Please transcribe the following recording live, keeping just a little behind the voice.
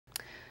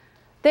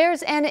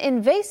There's an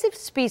invasive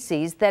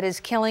species that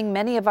is killing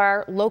many of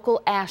our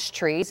local ash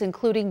trees,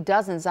 including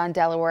dozens on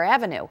Delaware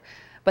Avenue.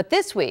 But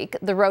this week,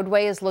 the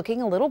roadway is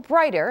looking a little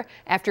brighter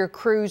after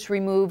crews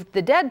removed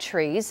the dead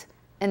trees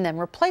and then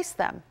replaced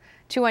them.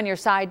 2 on Your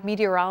Side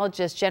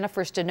meteorologist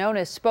Jennifer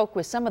Stanonis spoke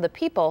with some of the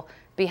people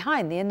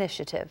behind the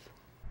initiative.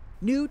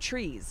 New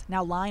trees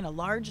now line a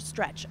large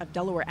stretch of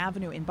Delaware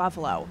Avenue in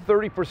Buffalo.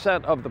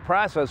 30% of the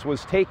process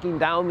was taking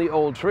down the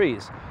old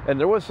trees, and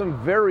there was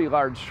some very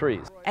large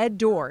trees. Ed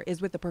Dorr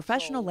is with the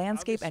Professional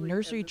Landscape and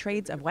Nursery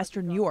Trades of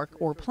Western New York,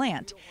 or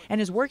PLANT,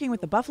 and is working with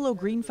the Buffalo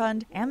Green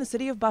Fund and the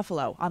City of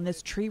Buffalo on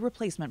this tree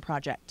replacement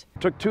project.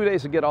 It took 2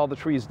 days to get all the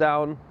trees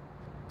down.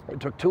 It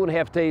took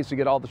 2.5 days to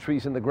get all the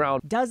trees in the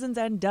ground. Dozens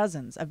and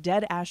dozens of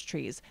dead ash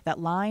trees that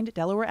lined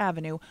Delaware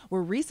Avenue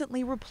were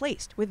recently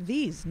replaced with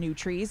these new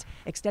trees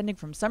extending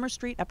from Summer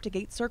Street up to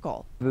Gate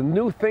Circle. The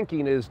new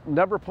thinking is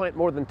never plant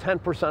more than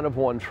 10% of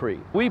one tree.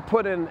 We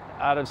put in,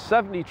 out of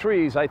 70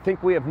 trees, I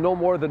think we have no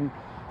more than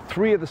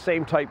 3 of the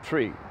same type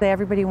tree.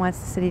 Everybody wants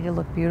the city to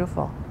look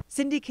beautiful.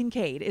 Cindy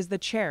Kincaid is the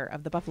chair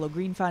of the Buffalo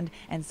Green Fund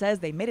and says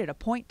they made it a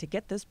point to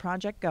get this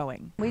project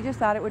going. We just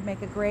thought it would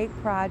make a great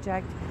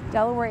project.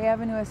 Delaware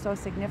Avenue is so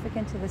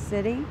significant to the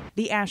city.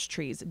 The ash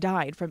trees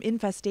died from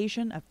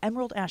infestation of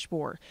emerald ash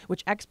borer,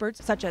 which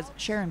experts such as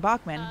Sharon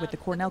Bachman with the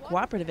Cornell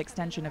Cooperative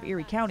Extension of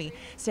Erie County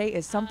say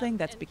is something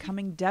that's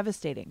becoming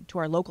devastating to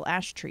our local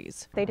ash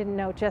trees. They didn't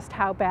know just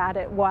how bad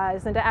it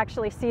was, and to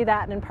actually see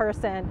that in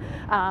person,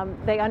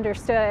 they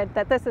understood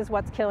that this is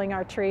what's killing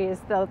our trees,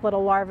 the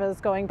little larvae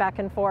going back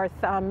and forth,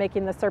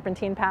 making the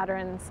serpentine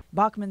patterns.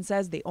 Bachman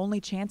says the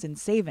only chance in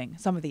saving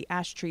some of the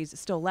ash trees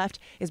still left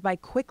is by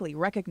quickly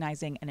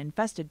recognizing an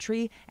infested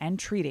tree and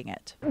treating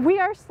it. We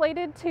are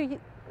slated to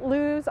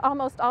lose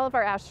almost all of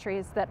our ash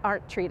trees that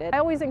aren't treated. I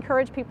always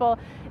encourage people,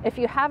 if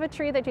you have a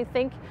tree that you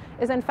think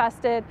is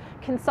infested,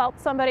 consult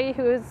somebody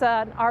who is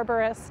an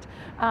arborist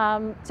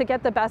to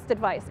get the best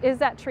advice. Is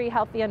that tree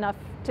healthy enough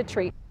to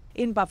treat?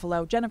 In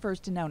Buffalo, Jennifer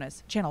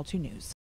Stanonis, Channel 2 News.